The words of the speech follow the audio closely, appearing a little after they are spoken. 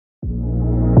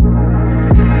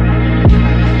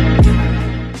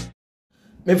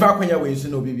Me fa kwanya we so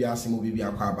no bibia asem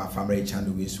bibia kwa aba family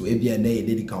channel we so ebia na e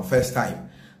dedican first time.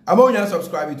 Among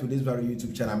subscribe to this very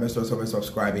YouTube channel, make sure to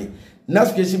subscribe.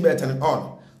 Notification button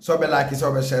on. So be like,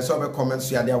 so be share, so be comment,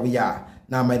 so there we are.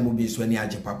 Now my movie is when you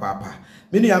papa.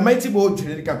 Meaning a mighty board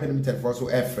genetic limited for so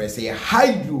fresh a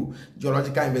hydro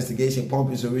geological investigation,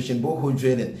 pump solution, borehole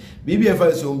draining.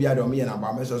 BBF so be at me and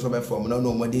about me so be from no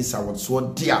more days I would so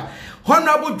dear.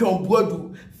 Honorable John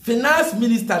Bodu, Finance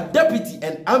Minister, Deputy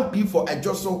and MP for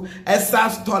Ejoso,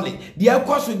 Esas Tolly. The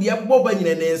course with the Boba in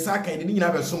an Saka and didn't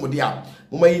have somebody out.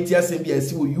 Umayitia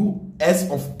SMBS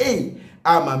US of A.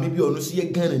 Ama maybe on see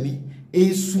a gun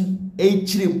a soon a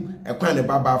chim a kind of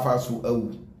baba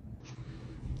fasu.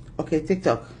 Okay,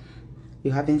 TikTok,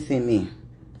 you haven't seen me.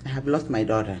 I have lost my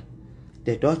daughter.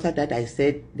 The daughter that I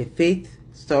said, the faith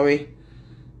story,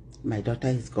 my daughter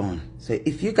is gone. So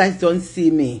if you guys don't see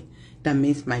me, that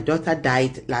means my daughter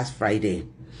died last Friday.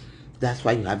 That's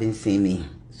why you haven't seen me.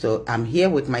 So I'm here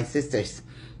with my sisters.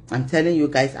 I'm telling you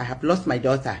guys, I have lost my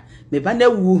daughter.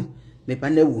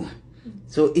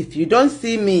 So if you don't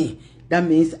see me, that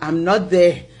means I'm not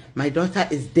there. My daughter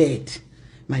is dead.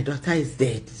 My daughter is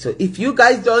dead. So if you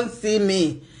guys don't see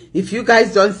me,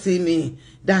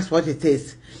 that's what it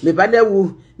is.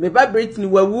 Meba Brittany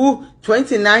wu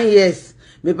 29 years.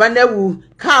 Meba wu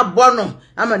car bono.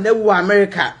 I'm a newu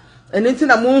America. And into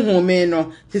na muhu me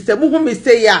no. Tise muhu me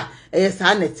say ya.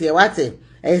 Sanete wate.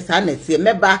 Sanete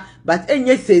meba. But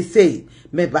enye say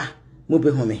meba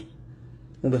mube home.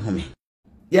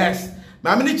 Yes.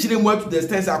 My many children went to the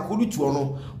stairs. I could to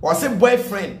ono. Was a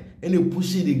boyfriend. And you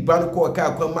push the bad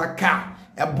car, my car,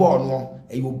 a born one,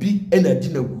 and you will be in a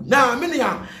dinner. Now, many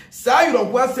are say you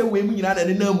don't want to say women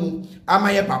and no, am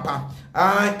I a papa?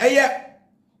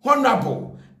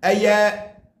 Honorable,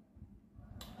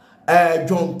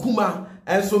 John Kuma,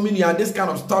 and so many are this kind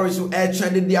of stories who air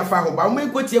trended their farm. But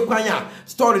when go to your quanya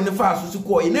story in the fast to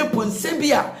call in a pun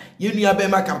Sembia, you knew a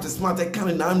Capt smart and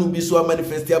can now be so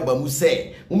manifested by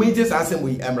Muse. Who made this answer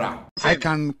with Emra? I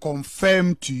can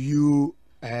confirm to you.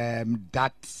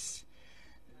 That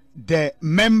the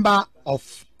member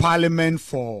of parliament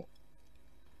for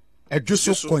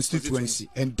Ejoso constituency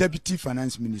and deputy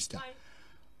finance minister,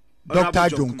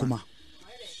 Dr0p,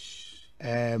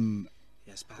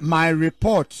 my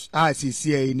report, as he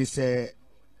said,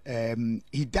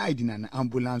 he died in an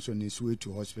ambulance on his way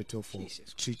to hospital for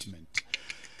treatment,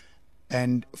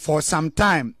 and for some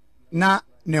time now,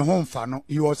 he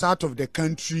was out of the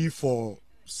country for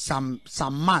some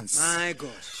months. My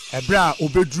gosh. Ebra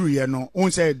obedru ye no. On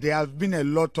said there have been a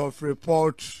lot of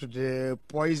reports the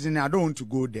poison. I don't want to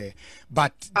go there,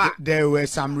 but there were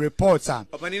some reports. The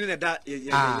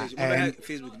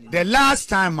last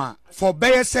time for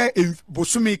Bayese in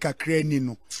Bosumi Kakre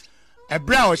no.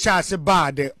 Ebra o sha se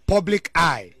ba the public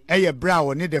eye. Ebra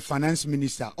o need the finance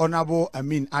minister Honorable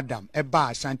Adam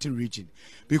Eba Ashanti region,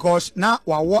 because now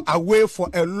we are away for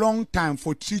a long time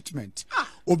for treatment.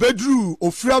 Obedru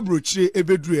ofra brochire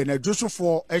ebedru na Joso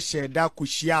for sheda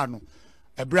kushiano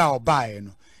ebra obae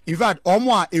no. In fact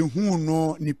omo a ehu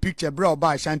no ni picture ebra oba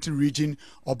Ashanti region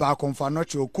oba konfa no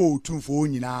che ko otumfo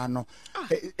nyina no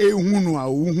ehu no a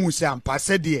ohu se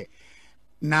ampase de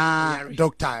na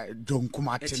Dr0p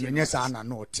menye sa na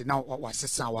note na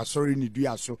wasesa wasori ni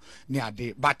dua so ni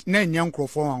ade, but na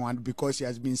nyankrofo wan because he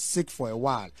has been sick for a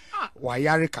while.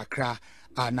 Wayare kakra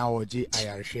now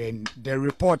the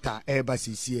reporter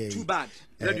too bad.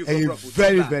 Very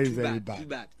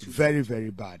bad.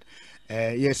 Very bad.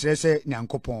 Yes,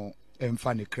 nyankopon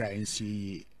emfa ne cry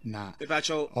nsi na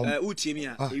pepacho utimi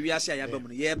a ewiase ayaba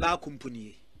mu ye ba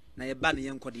company na ye ba ne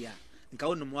yenkode a nka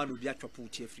wonu mo anu bi atwopo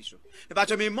utie free so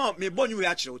pepacho me bonyu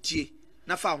ya kire utie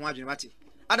na fa ho adwene mate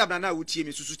adabna na utie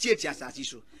me susu tie asase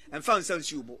so emfa nsa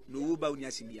nsi ubo no wo ba uni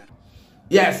asibia.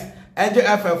 Yes,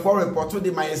 NJFF4 report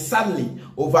to my sadly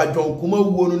over John Kuma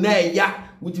wonu na ya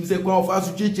which is a call for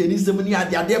us to change any 70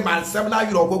 and the man 7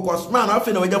 euro cost man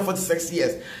after 46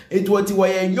 years. It was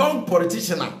a young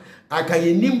politician. I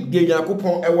can name the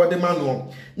Yakupon and what the man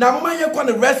won. Now, my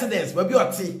young residents, but you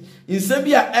are tea in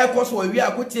Serbia air course where we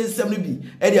are good 70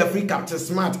 Eddie Free Capt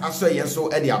smart as so yes so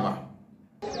Eddie Abba.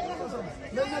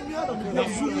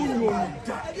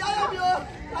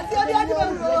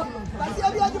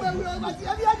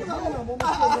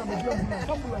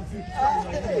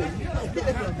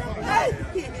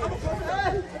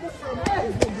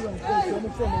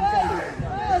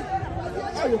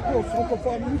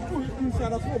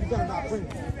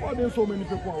 So many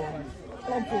people around.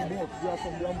 Come from what? We are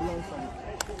from the ambulance.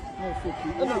 No,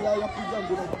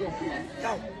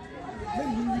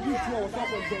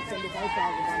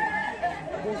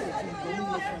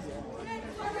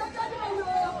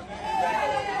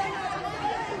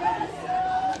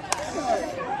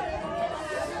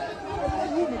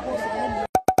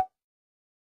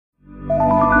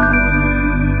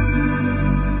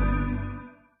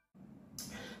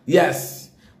 Yes,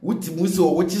 which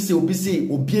muso, which is obi say,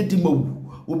 obiedimawu.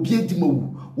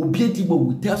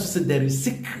 Tells us that there is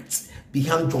secret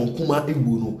behind John Kuma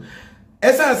Ebuno.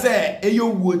 As I say,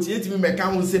 Ayo would yet me make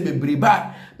come say be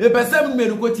briba. Me person me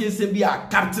go to say be a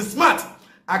Capt smart.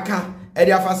 I can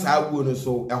Edia fast I would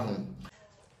so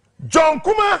John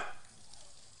Kuma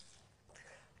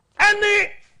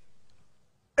any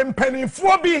impenny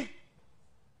bi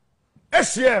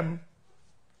SCM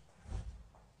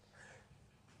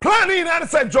planning and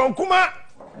said John Kuma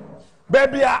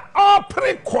baby all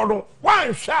pre-corner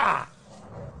one shot.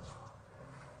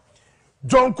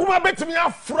 John Kuma bet me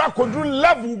a fra kodru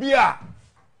level bia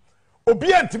obi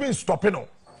antimi stop no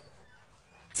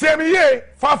tie me ye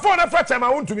fa phone na fa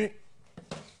chama won to me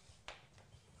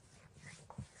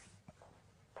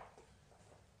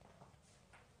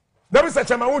there is a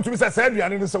chama won to me say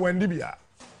aduane no say wandi bia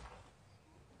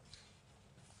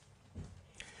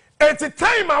at a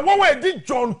time I want to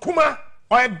John Kuma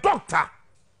or a doctor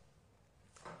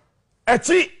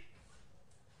echi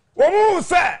womu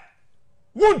say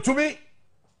won to me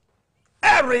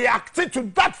reacted to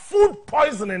that food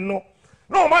poisoning no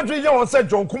imagine you say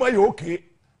John Kuma you okay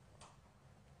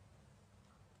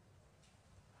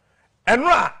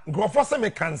enra go for say me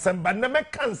cancer but na me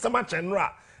cancer much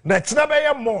enra na china be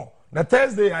ye more na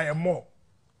Thursday I am more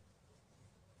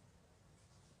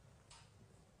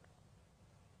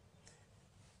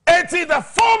the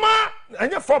former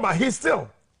and your former he's still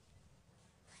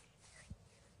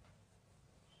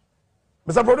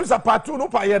Mr. Producer part 2 no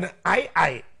pa ye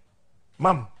I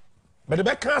Ma'am, but the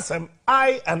back cancer,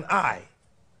 I.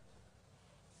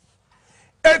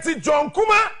 Eti John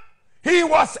Kuma, he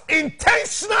was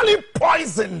intentionally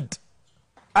poisoned,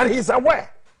 and he's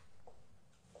aware.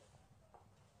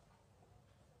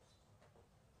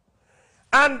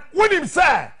 And when him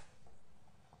say,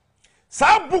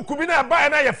 "Sabu kubina buy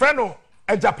na your friend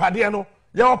a Japadiano,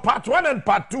 your part 1 and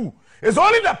part 2 is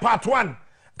only the part 1."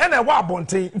 And a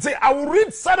wabonte. Say, I will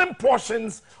read certain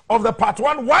portions of the part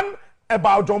 1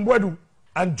 about John Bwedu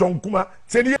and John Kuma.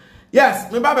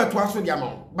 Yes, me baba to aso dia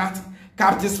ma. But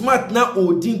Capt Smart na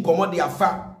odin komo dia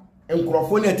fa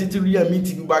enkrofo na titiri ya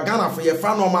meeting ba Ghana for ye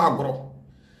fa no ma agro.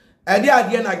 E dia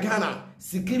ade na Ghana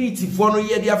security for no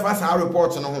ye dia fa sa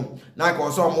report no ho. Na ka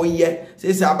so mo ye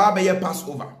say ababa ye pass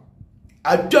over.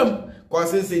 Adwam ko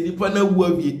say nipa na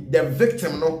wuawi the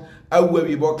victim no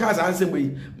awuawi because answer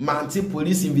we manti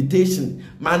police invitation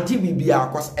manti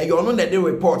bibia cause e yo no na the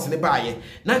report ne baaye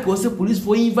na ka say police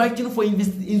for inviting for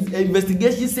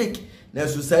investigation sake na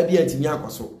society antimi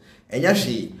akoso enya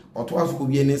hwe oto aso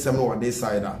bi ne nsem no on this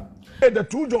side the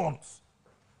two Johns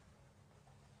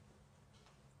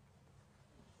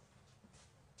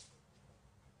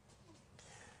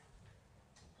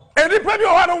anybody who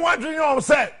had wondering you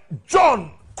say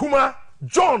John Kuma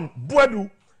John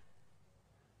Bwedu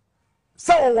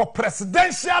so our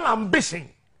presidential ambition.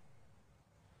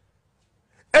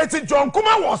 John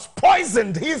Kuma was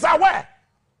poisoned. He is aware.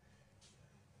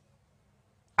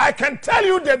 I can tell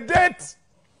you the date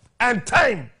and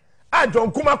time.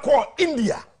 John Kuma called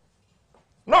India.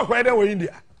 Not where they were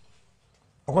India.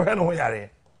 Where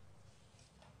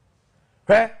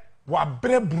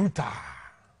were brutal.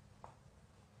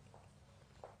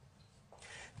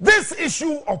 This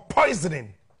issue of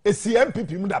poisoning is the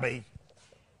MPP Mudabe.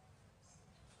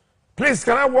 Please,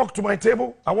 can I walk to my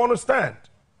table? I want to stand.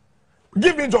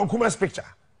 Give me John Kuma's picture.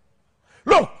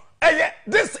 Look,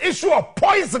 this issue of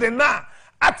poisoning now,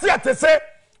 I say,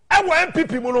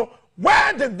 MPP,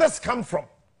 where did this come from?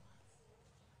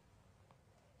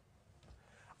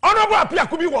 Honorable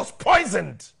Apiakubi was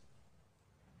poisoned.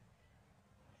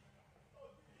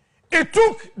 It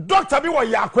took Dr. Biwa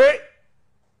Yakwe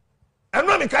and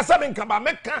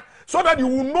Meka so that you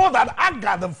will know that I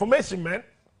got the information, man.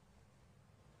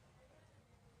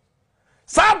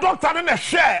 Some doctor in a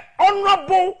share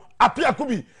honorable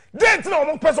Apiakubi. They tell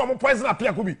one person on poison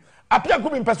Apiakubi.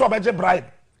 Apiakubi in person by bribe.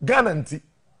 Guarantee.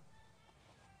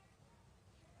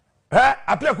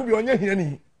 Apiakubi on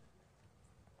your.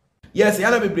 Yes,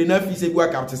 yana be brain fi say go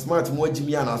Capt Smart mo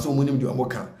Jimmy and so mo nim de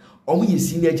omoka. Omo ye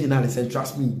senior journalist and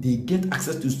trust me, they get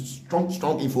access to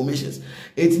strong informations.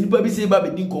 It nipa bi say ba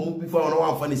be din komo before on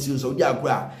one fan see so di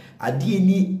agura. Ade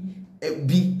ni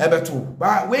bi ebeto.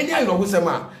 Ba we ni ayo ho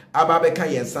sema aba be ka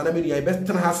yen sana me nua be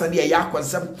tena hasan de ya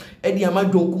kwasem e de ama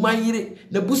John Kuma yire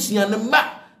na busua ne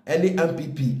ma ene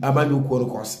MPP amanyo ko no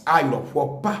course ayo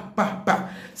pa.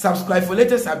 Subscribe for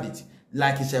latest update.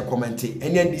 Like, share, comment, and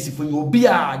then this if you be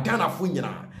a Ghana for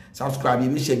subscribe, you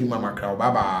will share with Mama Crow.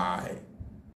 Bye bye.